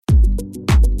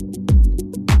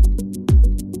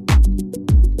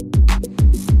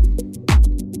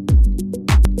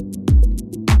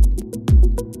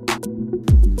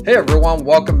Hey everyone,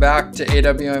 welcome back to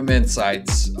AWM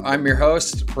Insights. I'm your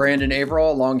host, Brandon Averill,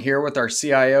 along here with our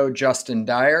CIO, Justin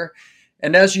Dyer.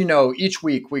 And as you know, each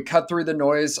week we cut through the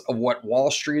noise of what Wall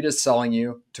Street is selling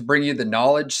you to bring you the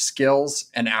knowledge,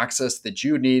 skills, and access that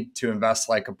you need to invest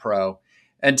like a pro.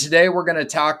 And today we're going to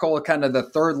tackle kind of the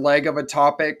third leg of a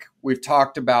topic. We've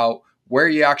talked about where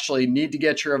you actually need to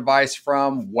get your advice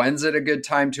from, when's it a good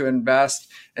time to invest.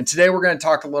 And today we're going to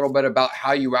talk a little bit about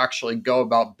how you actually go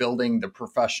about building the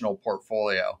professional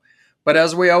portfolio. But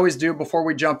as we always do, before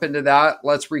we jump into that,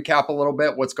 let's recap a little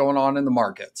bit what's going on in the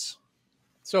markets.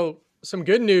 So some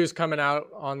good news coming out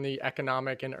on the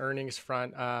economic and earnings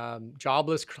front.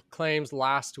 Jobless claims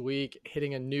last week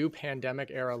hitting a new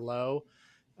pandemic era low.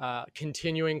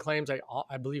 Continuing claims,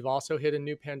 I believe, also hit a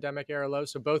new pandemic era low.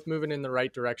 So both moving in the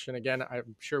right direction. Again,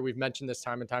 I'm sure we've mentioned this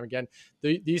time and time again.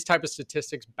 These type of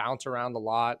statistics bounce around a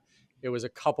lot. It was a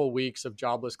couple weeks of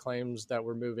jobless claims that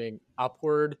were moving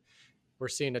upward. We're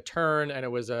seeing a turn, and it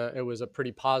was a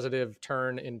pretty positive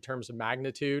turn in terms of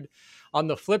magnitude. On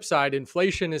the flip side,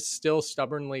 inflation is still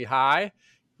stubbornly high.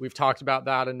 We've talked about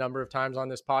that a number of times on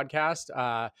this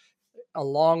podcast.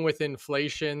 Along with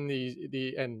inflation,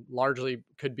 and largely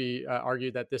could be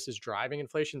argued that this is driving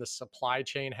inflation. The supply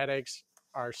chain headaches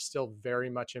are still very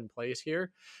much in place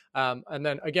here. And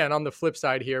then again, on the flip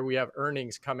side here, we have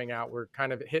earnings coming out. We're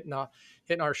kind of hitting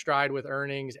our stride with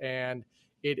earnings, and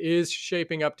it is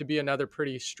shaping up to be another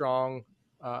pretty strong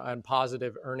and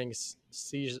positive earnings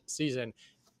season.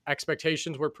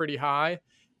 Expectations were pretty high.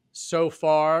 So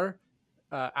far,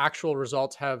 actual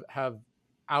results have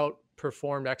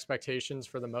outperformed expectations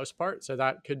for the most part. So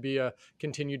that could be a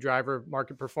continued driver of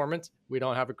market performance. We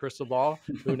don't have a crystal ball.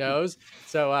 Who knows?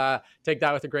 So take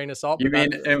that with a grain of salt. You mean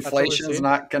inflation's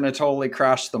not going to totally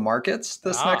crash the markets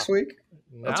this next week?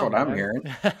 That's what I'm hearing.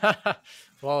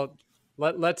 Well,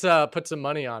 let's put some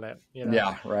money on it. You know?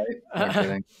 Yeah, right. No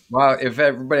kidding. Well, if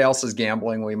everybody else is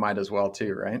gambling, we might as well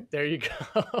too, right? There you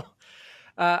go.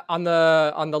 On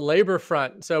the labor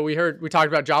front, so we talked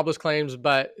about jobless claims,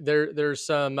 but there's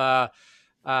some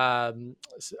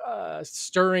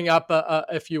stirring up,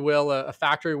 if you will,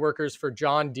 factory workers for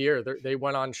John Deere. They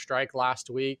went on strike last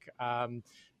week,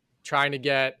 trying to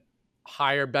get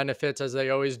higher benefits as they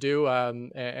always do,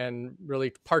 and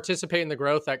really participate in the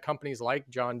growth that companies like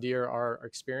John Deere are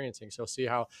experiencing. So see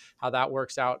how that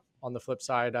works out on the flip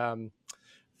side,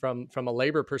 from a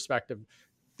labor perspective.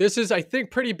 This is, I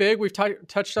think, pretty big. We've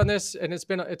touched on this, and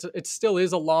it still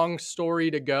is a long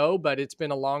story to go, but it's been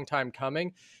a long time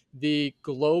coming. The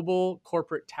global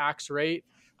corporate tax rate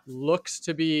looks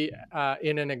to be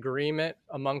in an agreement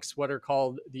amongst what are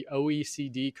called the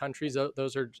OECD countries.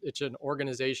 It's an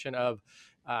organization of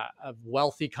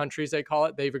wealthy countries, they call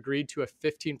it. They've agreed to a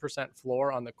 15%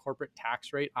 floor on the corporate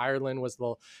tax rate. Ireland was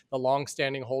the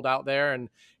longstanding holdout there,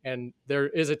 and there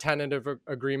is a tentative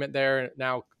agreement there.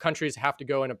 Now countries have to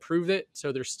go and approve it,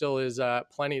 so there still is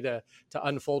plenty to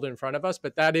unfold in front of us.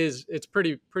 But it's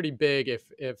pretty big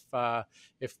if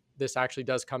this actually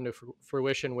does come to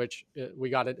fruition, which we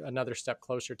got another step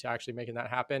closer to actually making that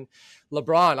happen.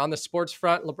 LeBron, on the sports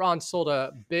front, LeBron sold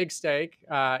a big stake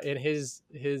in his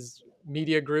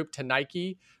media group to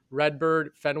Nike,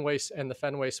 Redbird, Fenway, and the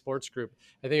Fenway Sports Group.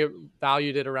 I think it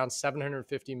valued it around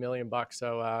 $750 million.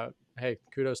 So, hey,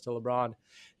 kudos to LeBron.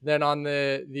 Then on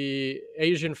the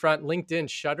Asian front,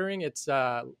 LinkedIn shuttering its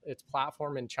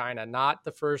platform in China. Not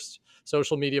the first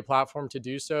social media platform to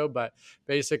do so, but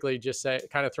basically just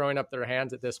kind of throwing up their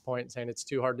hands at this point and saying it's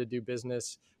too hard to do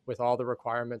business with all the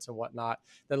requirements and whatnot.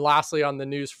 Then lastly, on the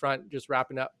news front, just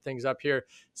wrapping up things up here.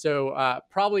 So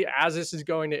probably as this is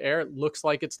going to air, it looks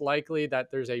like it's likely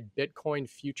that there's a Bitcoin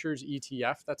futures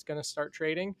ETF that's going to start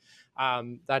trading.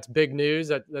 That's big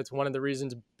news. That's one of the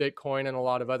reasons Bitcoin and a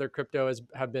lot of other crypto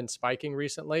have been spiking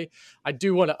recently. I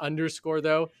do want to underscore,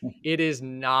 though, it is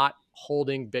not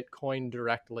holding Bitcoin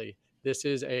directly. This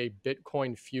is a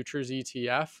Bitcoin futures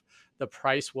ETF. The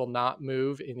price will not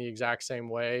move in the exact same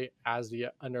way as the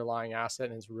underlying asset.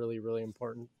 And it's really, really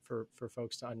important for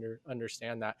folks to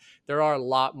understand that. There are a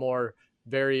lot more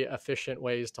very efficient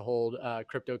ways to hold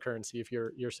cryptocurrency if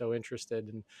you're so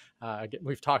interested. And again,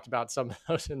 we've talked about some of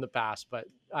those in the past, but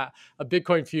a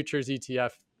Bitcoin futures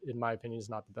ETF, in my opinion, is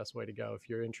not the best way to go if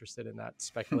you're interested in that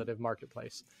speculative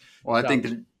marketplace. Well,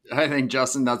 I think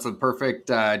Justin, that's the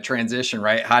perfect transition,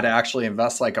 right? How to actually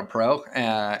invest like a pro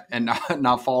and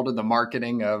not fall to the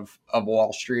marketing of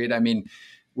Wall Street. I mean,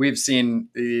 we've seen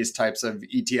these types of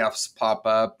ETFs pop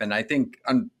up, and I think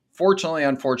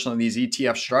unfortunately, these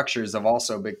ETF structures have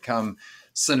also become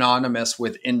synonymous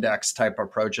with index type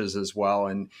approaches as well.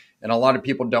 And a lot of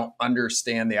people don't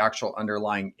understand the actual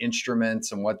underlying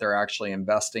instruments and what they're actually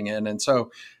investing in. And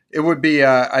so, it would be,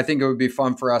 I think it would be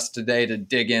fun for us today to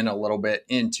dig in a little bit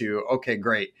into, okay,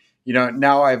 great.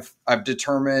 Now I've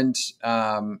determined,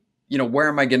 where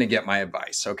am I going to get my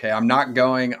advice? Okay. I'm not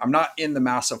in the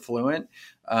mass affluent.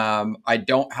 I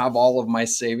don't have all of my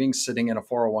savings sitting in a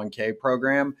 401k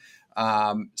program.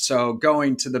 So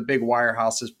going to the big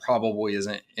wirehouses probably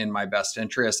isn't in my best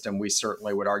interest. And we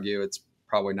certainly would argue it's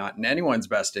probably not in anyone's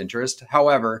best interest.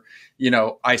 However,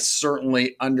 I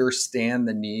certainly understand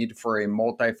the need for a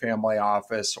multifamily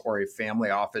office or a family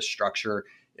office structure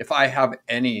if I have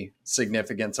any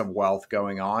significance of wealth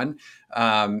going on.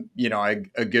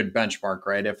 A good benchmark,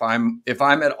 right? If I'm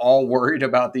at all worried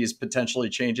about these potentially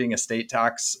changing estate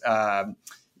tax,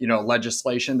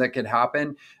 legislation that could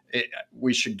happen,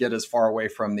 we should get as far away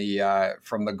from the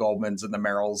Goldmans and the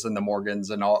Merrills and the Morgans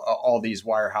and all these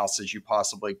wirehouses you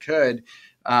possibly could.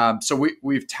 So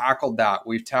we've tackled that.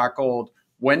 We've tackled,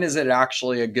 when is it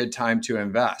actually a good time to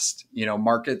invest?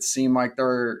 Markets seem like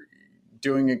they're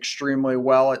doing extremely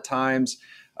well at times.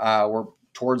 We're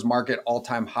towards market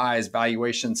all-time highs,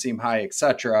 valuations seem high, et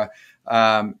cetera.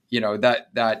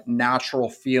 That natural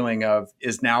feeling of,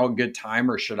 is now a good time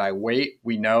or should I wait?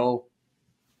 We know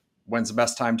when's the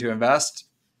best time to invest?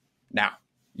 Now.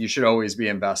 You should always be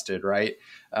invested, right?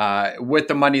 With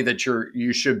the money that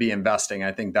you should be investing.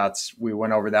 I think we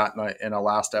went over that in a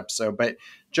last episode. But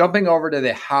jumping over to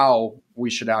the how we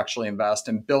should actually invest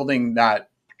and building that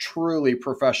truly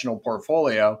professional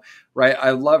portfolio, right?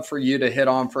 I'd love for you to hit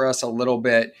on for us a little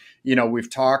bit. We've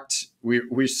talked,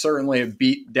 we certainly have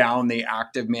beat down the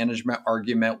active management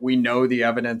argument. We know the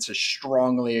evidence is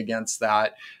strongly against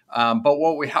that. But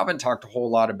what we haven't talked a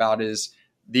whole lot about is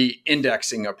the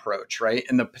indexing approach, right?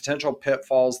 And the potential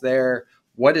pitfalls there.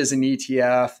 What is an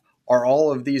ETF? Are all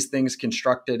of these things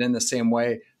constructed in the same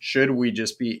way? Should we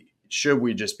just be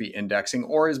indexing,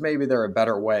 or is maybe there a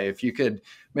better way? If you could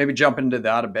maybe jump into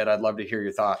that a bit, I'd love to hear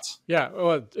your thoughts. Yeah,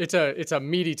 well, it's a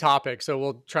meaty topic, so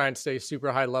we'll try and stay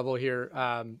super high level here.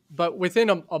 But within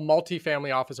a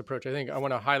multifamily office approach, I think I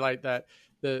want to highlight that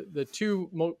the two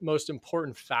most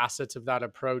important facets of that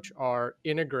approach are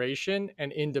integration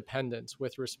and independence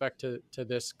with respect to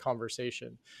this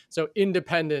conversation. So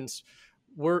independence,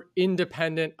 we're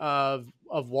independent of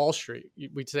Wall Street.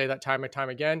 We'd say that time and time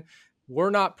again. We're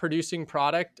not producing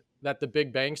product that the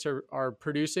big banks are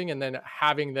producing and then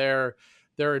having their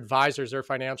advisors, their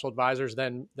financial advisors,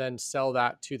 then sell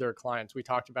that to their clients. We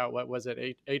talked about, what was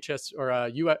it, HS or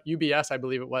UBS, I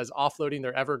believe it was, offloading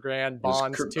their Evergrande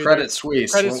bonds to Credit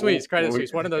Suisse,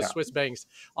 one of those Swiss banks,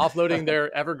 offloading their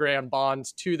Evergrande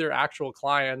bonds to their actual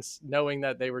clients, knowing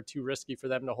that they were too risky for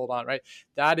them to hold on. Right?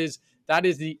 That is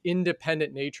the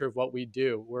independent nature of what we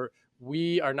do.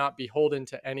 We are not beholden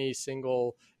to any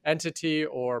single entity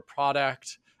or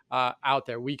product out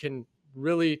there. We can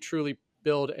really, truly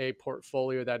build a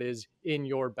portfolio that is in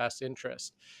your best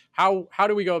interest. How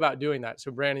do we go about doing that?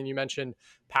 So Brandon, you mentioned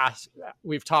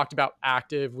we've talked about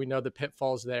active. We know the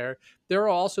pitfalls there. There are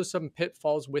also some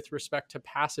pitfalls with respect to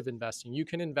passive investing. You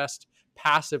can invest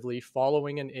passively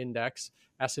following an index.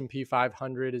 S&P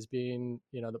 500 is being,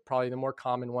 probably the more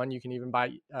common one. You can even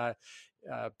buy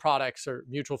products or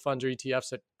mutual funds or ETFs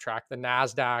that track the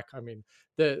NASDAQ. I mean,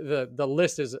 the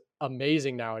list is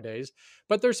amazing nowadays,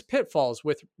 but there's pitfalls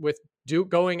with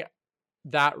going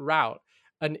that route.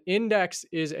 An index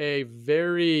is a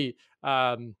very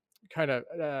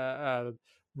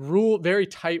very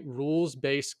tight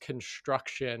rules-based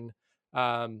construction,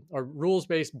 or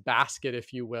rules-based basket,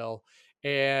 if you will.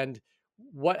 And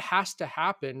what has to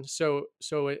happen,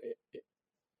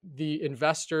 the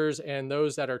investors and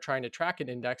those that are trying to track an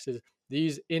index, is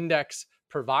these index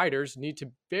providers need to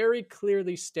very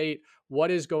clearly state what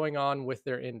is going on with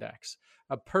their index.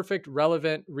 A perfect,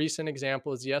 relevant, recent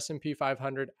example is the S&P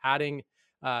 500 adding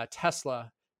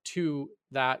Tesla to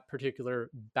that particular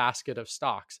basket of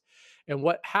stocks. And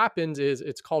what happens is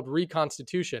it's called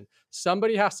reconstitution.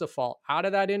 Somebody has to fall out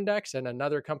of that index and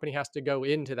another company has to go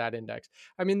into that index.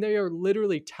 I mean, they are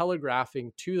literally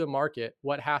telegraphing to the market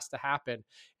what has to happen.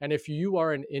 And if you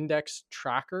are an index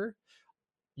tracker,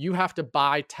 you have to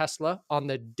buy Tesla on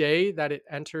the day that it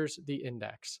enters the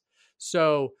index.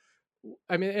 So,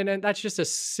 I mean, and that's just a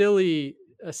silly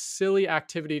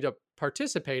activity to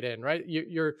participate in, right?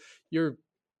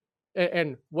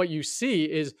 And what you see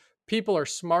is people are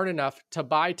smart enough to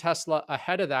buy Tesla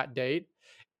ahead of that date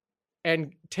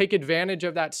and take advantage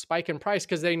of that spike in price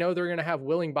because they know they're going to have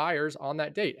willing buyers on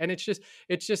that date. And it's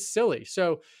just silly.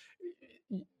 So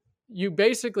you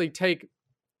basically take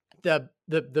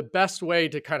the best way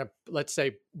to kind of, let's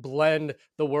say, blend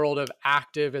the world of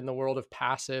active and the world of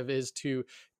passive is to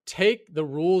take the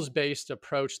rules-based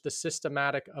approach, the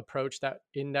systematic approach that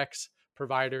index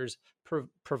providers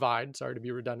provide. Sorry to be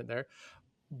redundant there,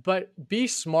 but be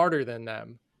smarter than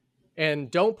them. And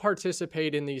don't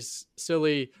participate in these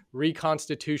silly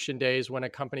reconstitution days when a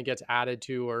company gets added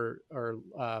to or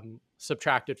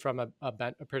subtracted from a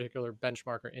particular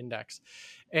benchmark or index,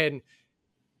 and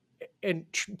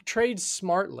trade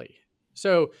smartly.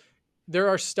 So there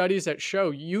are studies that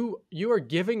show you are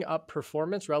giving up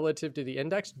performance relative to the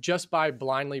index just by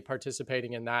blindly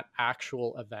participating in that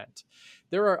actual event.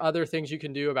 There are other things you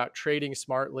can do about trading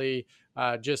smartly,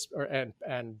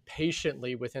 and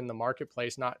patiently within the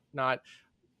marketplace, not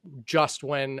just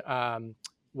when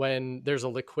there's a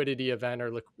liquidity event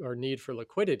or need for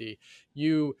liquidity.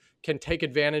 You can take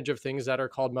advantage of things that are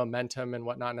called momentum and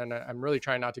whatnot. And I'm really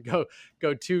trying not to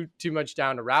go too much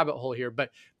down a rabbit hole here,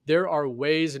 but there are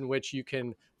ways in which you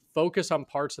can focus on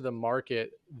parts of the market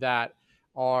that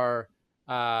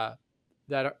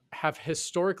have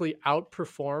historically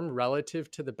outperformed relative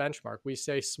to the benchmark. We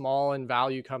say small and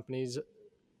value companies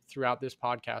throughout this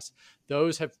podcast.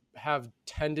 Those have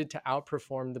tended to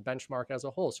outperform the benchmark as a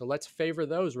whole. So let's favor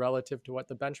those relative to what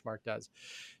the benchmark does.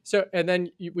 So, and then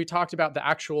we talked about the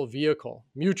actual vehicle,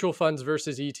 mutual funds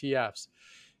versus ETFs.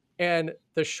 And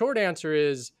the short answer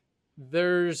is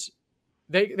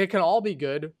they can all be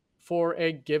good for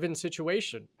a given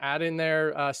situation. Add in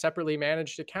their separately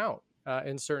managed account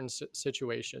in certain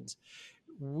situations.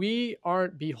 We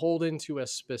aren't beholden to a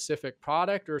specific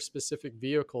product or a specific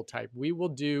vehicle type. We will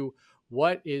do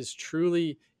what is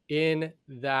truly in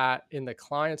the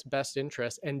client's best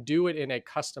interest and do it in a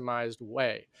customized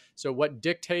way. So what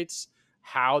dictates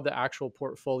how the actual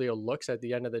portfolio looks at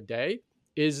the end of the day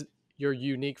is your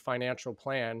unique financial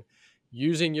plan,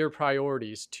 using your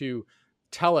priorities to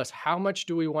tell us how much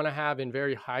do we want to have in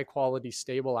very high quality,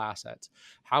 stable assets?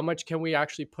 How much can we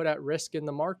actually put at risk in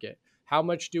the market? How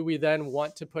much do we then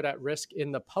want to put at risk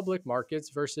in the public markets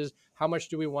versus how much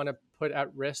do we want to put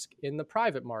at risk in the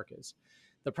private markets?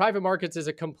 The private markets is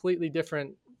a completely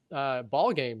different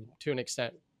ball game to an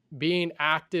extent. Being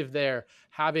active there,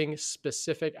 having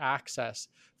specific access,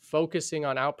 focusing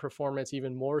on outperformance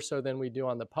even more so than we do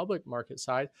on the public market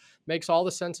side makes all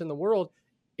the sense in the world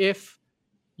if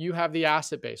you have the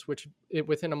asset base, which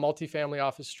within a multifamily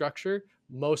office structure,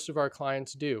 most of our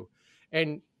clients do.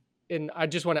 And I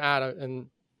just want to add, and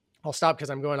I'll stop because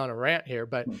I'm going on a rant here,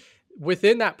 but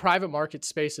within that private market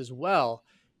space as well,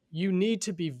 you need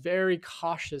to be very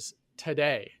cautious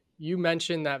today. You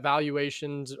mentioned that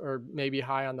valuations are maybe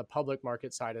high on the public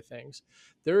market side of things.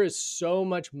 There is so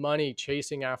much money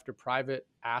chasing after private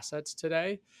assets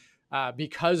today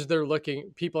because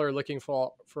people are looking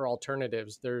for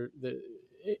alternatives. The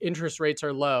interest rates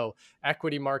are low.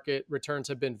 Equity market returns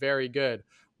have been very good.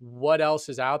 What else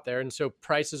is out there? And so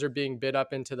prices are being bid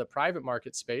up into the private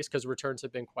market space because returns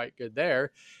have been quite good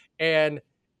there. And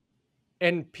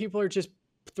people are just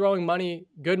throwing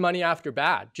good money after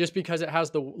bad, just because it has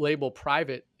the label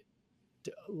private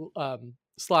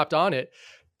slapped on it,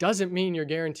 doesn't mean you're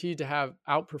guaranteed to have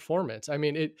outperformance. I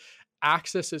mean,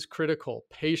 access is critical.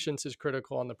 Patience is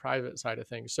critical on the private side of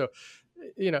things. So,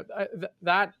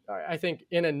 that I think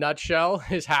in a nutshell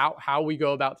is how we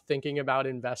go about thinking about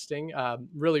investing,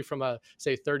 really from a,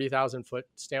 say, 30,000 foot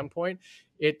standpoint.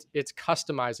 It's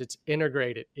customized, it's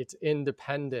integrated, it's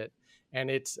independent,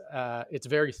 and it's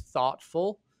very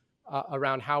thoughtful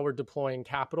around how we're deploying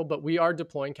capital. But we are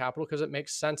deploying capital because it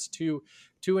makes sense to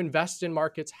invest in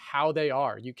markets how they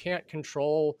are. You can't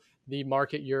control the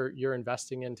market you're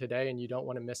investing in today, and you don't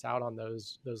want to miss out on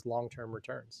those long-term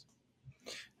returns.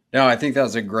 No, I think that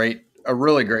was a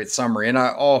really great summary. And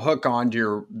I'll hook on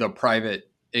to the private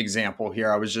example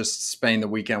here. I was just spending the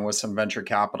weekend with some venture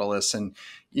capitalists, and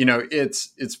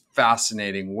it's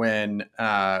fascinating when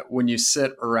you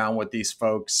sit around with these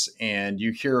folks and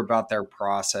you hear about their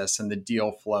process and the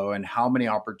deal flow and how many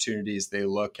opportunities they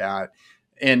look at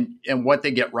and what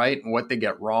they get right and what they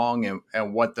get wrong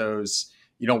and what those,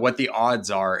 what the odds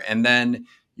are. And then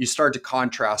you start to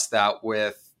contrast that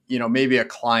with maybe a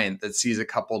client that sees a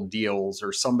couple deals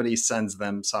or somebody sends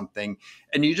them something,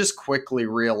 and you just quickly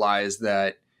realize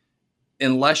that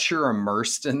unless you're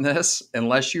immersed in this,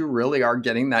 unless you really are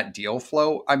getting that deal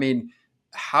flow, I mean,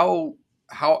 how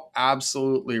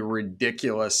absolutely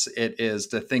ridiculous it is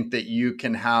to think that you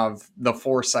can have the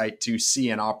foresight to see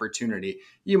an opportunity.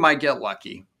 You might get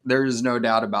lucky. There's no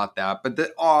doubt about that, but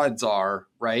the odds are,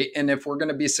 right? And if we're going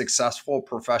to be successful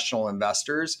professional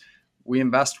investors, we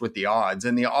invest with the odds,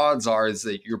 and the odds are is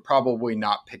that you're probably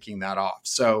not picking that off.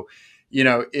 So,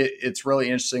 it's really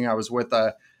interesting. I was with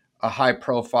a high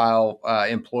profile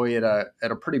employee at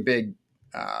a pretty big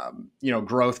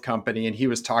growth company, and he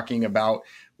was talking about,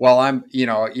 well, I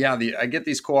get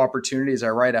these cool opportunities. I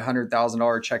write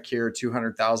 $100,000 check here,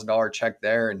 $200,000 check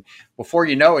there, and before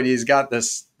you know it, he's got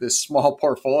this small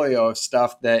portfolio of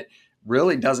stuff that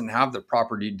really doesn't have the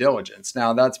proper due diligence.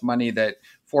 Now, that's money that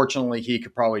fortunately he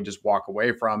could probably just walk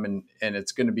away from, and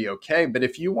it's going to be okay. But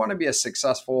if you want to be a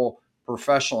successful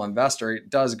professional investor, it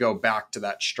does go back to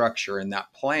that structure and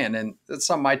that plan. And that's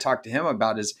something I talked to him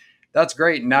about. Is that's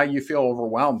great. Now you feel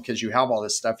overwhelmed because you have all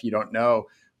this stuff you don't know.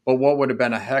 But what would have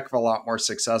been a heck of a lot more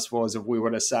successful is if we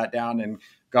would have sat down and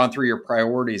gone through your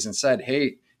priorities and said,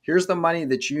 hey, here's the money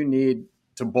that you need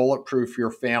to bulletproof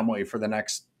your family for the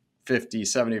next 50,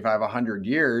 75, 100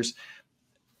 years.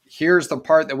 Here's the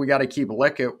part that we got to keep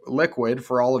liquid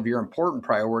for all of your important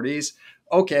priorities.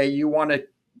 Okay, you want to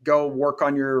go work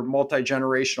on your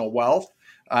multi-generational wealth,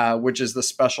 which is the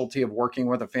specialty of working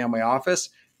with a family office.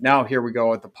 Now here we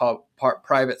go at the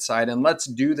private side, and let's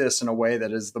do this in a way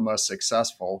that is the most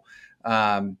successful.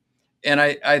 And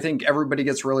I think everybody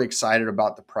gets really excited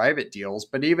about the private deals,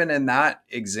 but even in that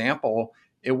example,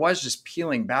 it was just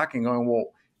peeling back and going, well,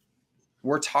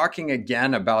 we're talking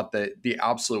again about the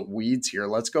absolute weeds here.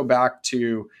 Let's go back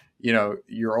to,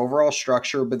 your overall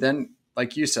structure, but then,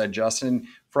 like you said, Justin,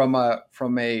 from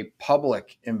a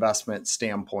public investment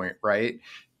standpoint, right?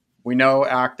 We know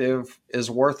active is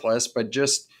worthless, but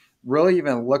just really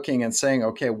even looking and saying,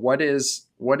 okay, what is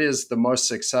the most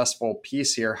successful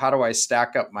piece here? How do I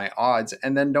stack up my odds?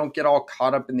 And then don't get all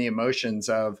caught up in the emotions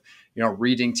of,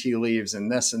 reading tea leaves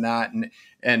and this and that,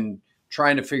 and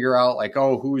trying to figure out like,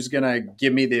 oh, who's going to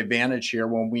give me the advantage here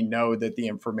when we know that the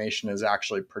information is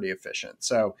actually pretty efficient.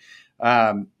 So,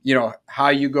 how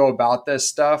you go about this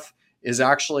stuff is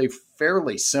actually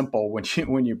fairly simple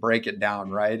when you break it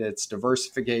down, right? It's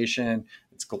diversification,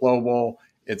 it's global,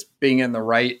 it's being in the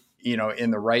right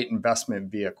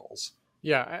investment vehicles.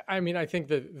 Yeah, I mean, I think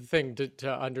the thing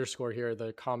to underscore here,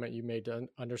 the comment you made to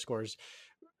underscores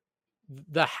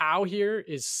the how here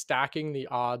is stacking the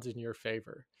odds in your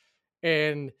favor.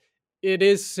 And it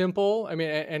is simple. I mean,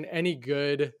 and any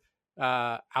good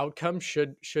outcome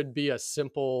should be a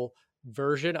simple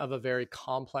version of a very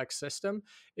complex system.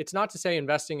 It's not to say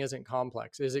investing isn't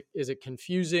complex. Is it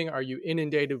confusing? Are you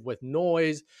inundated with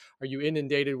noise? Are you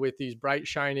inundated with these bright,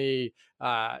 shiny,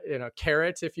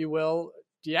 carrots, if you will?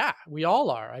 Yeah, we all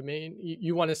are. I mean,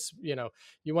 you want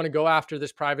to go after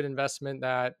this private investment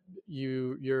that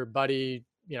your buddy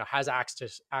has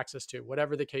access to,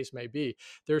 whatever the case may be.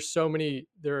 There are so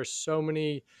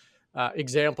many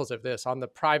examples of this on the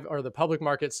private or the public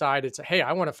market side. It's, hey,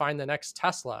 I want to find the next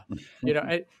Tesla,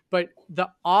 but the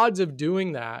odds of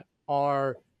doing that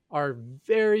are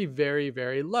very, very,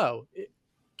 very low.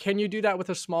 Can you do that with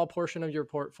a small portion of your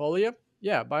portfolio?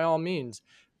 Yeah, by all means,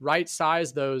 right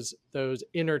size those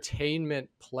entertainment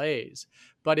plays.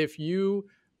 But if you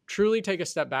truly take a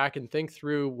step back and think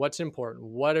through what's important,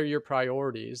 what are your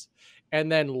priorities,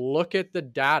 and then look at the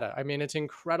data. I mean, it's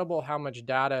incredible how much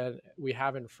data we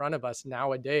have in front of us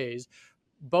nowadays,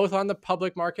 both on the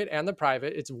public market and the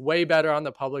private. It's way better on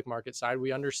the public market side.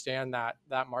 We understand that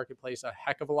marketplace a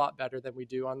heck of a lot better than we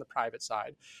do on the private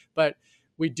side. But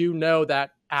we do know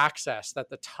that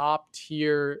the top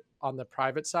tier on the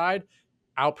private side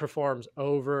outperforms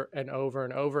over and over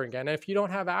and over again. And if you don't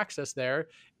have access there,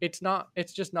 it's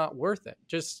just not worth it.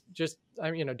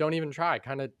 Don't even try,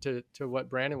 kind of to what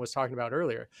Brandon was talking about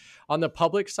earlier. On the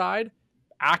public side,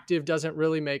 active doesn't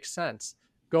really make sense.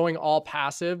 Going all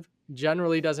passive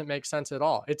generally doesn't make sense at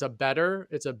all. It's a better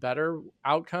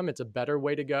outcome. It's a better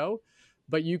way to go,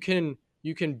 but you can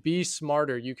be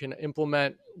smarter. You can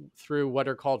implement through what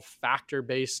are called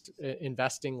factor-based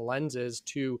investing lenses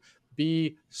to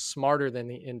be smarter than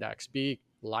the index, be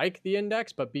like the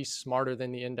index, but be smarter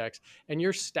than the index. And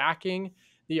you're stacking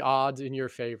the odds in your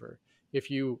favor.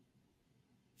 If you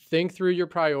think through your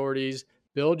priorities,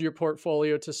 build your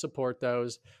portfolio to support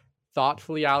those,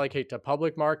 thoughtfully allocate to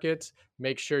public markets,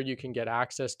 make sure you can get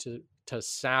access to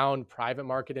sound private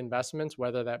market investments,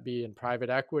 whether that be in private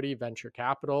equity, venture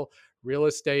capital, real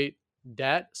estate,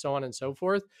 debt, so on and so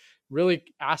forth. Really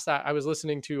ask that. I was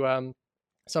listening to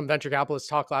some venture capitalists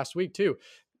talk last week too.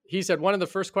 He said one of the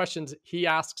first questions he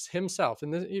asks himself,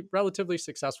 and this is relatively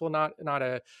successful, not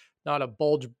a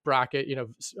bulge bracket,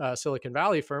 Silicon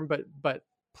Valley firm, but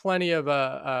plenty of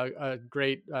a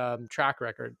great track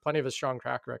record, plenty of a strong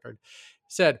track record,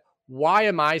 said, why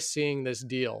am I seeing this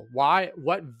deal?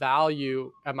 What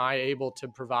value am I able to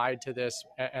provide to this?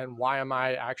 And why am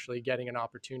I actually getting an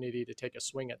opportunity to take a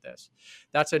swing at this?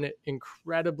 That's an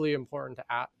incredibly important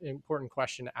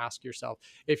question to ask yourself.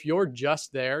 If you're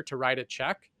just there to write a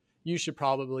check, you should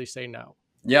probably say no.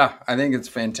 Yeah, I think it's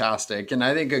fantastic. And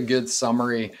I think a good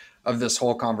summary of this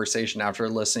whole conversation after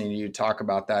listening to you talk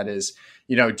about that is,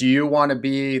 do you want to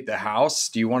be the house?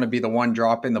 Do you want to be the one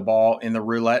dropping the ball in the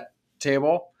roulette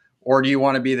table? Or do you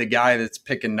want to be the guy that's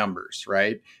picking numbers,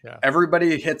 right? Yeah.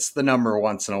 Everybody hits the number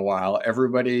once in a while.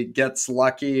 Everybody gets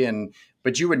lucky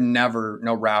but you would never,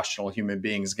 no rational human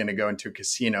being is going to go into a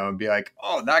casino and be like,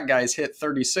 oh, that guy's hit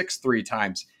 36 three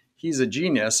times. He's a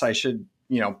genius. I should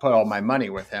put all my money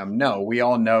with him. No, we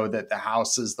all know that the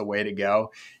house is the way to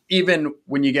go. Even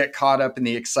when you get caught up in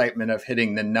the excitement of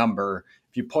hitting the number,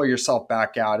 if you pull yourself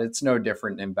back out, it's no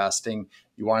different in investing.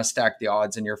 You want to stack the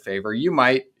odds in your favor. You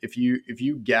might, if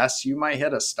you guess, you might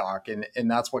hit a stock,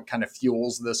 and that's what kind of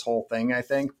fuels this whole thing, I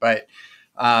think. But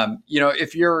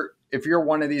if you're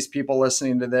one of these people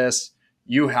listening to this,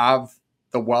 you have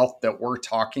the wealth that we're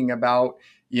talking about.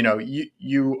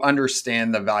 You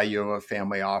understand the value of a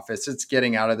family office. It's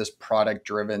getting out of this product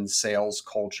driven sales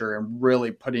culture and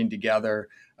really putting together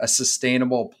a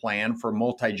sustainable plan for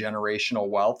multi-generational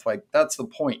wealth. Like, that's the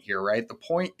point here, right? The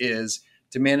point is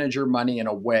to manage your money in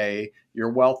a way, your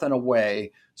wealth in a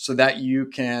way, so that you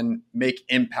can make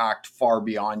impact far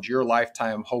beyond your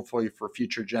lifetime, hopefully for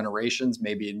future generations,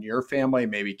 maybe in your family,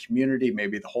 maybe community,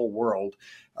 maybe the whole world,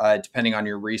 depending on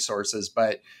your resources.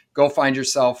 But go find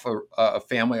yourself a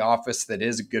family office that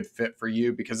is a good fit for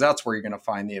you, because that's where you're going to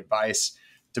find the advice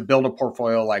to build a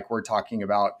portfolio like we're talking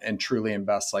about and truly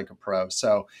invest like a pro.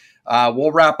 So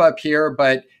we'll wrap up here,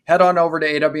 but head on over to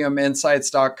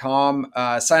awminsights.com.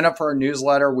 Sign up for our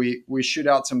newsletter. We shoot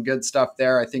out some good stuff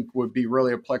there I think would be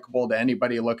really applicable to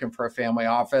anybody looking for a family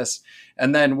office.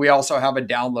 And then we also have a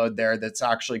download there that's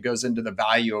actually goes into the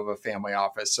value of a family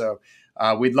office. So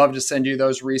we'd love to send you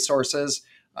those resources.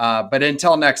 But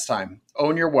until next time,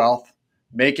 own your wealth,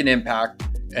 make an impact,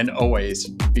 and always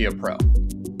be a pro.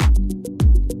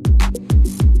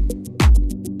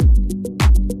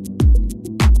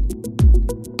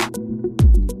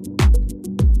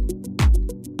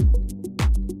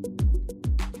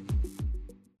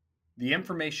 The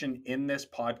information in this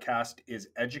podcast is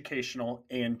educational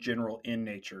and general in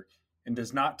nature and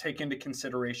does not take into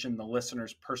consideration the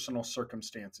listener's personal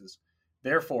circumstances.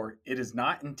 Therefore, it is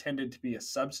not intended to be a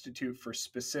substitute for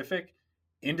specific,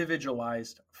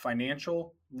 individualized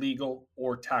financial, legal,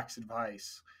 or tax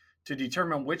advice. To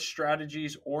determine which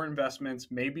strategies or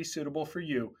investments may be suitable for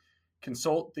you,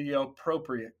 consult the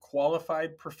appropriate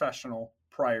qualified professional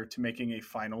prior to making a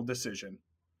final decision.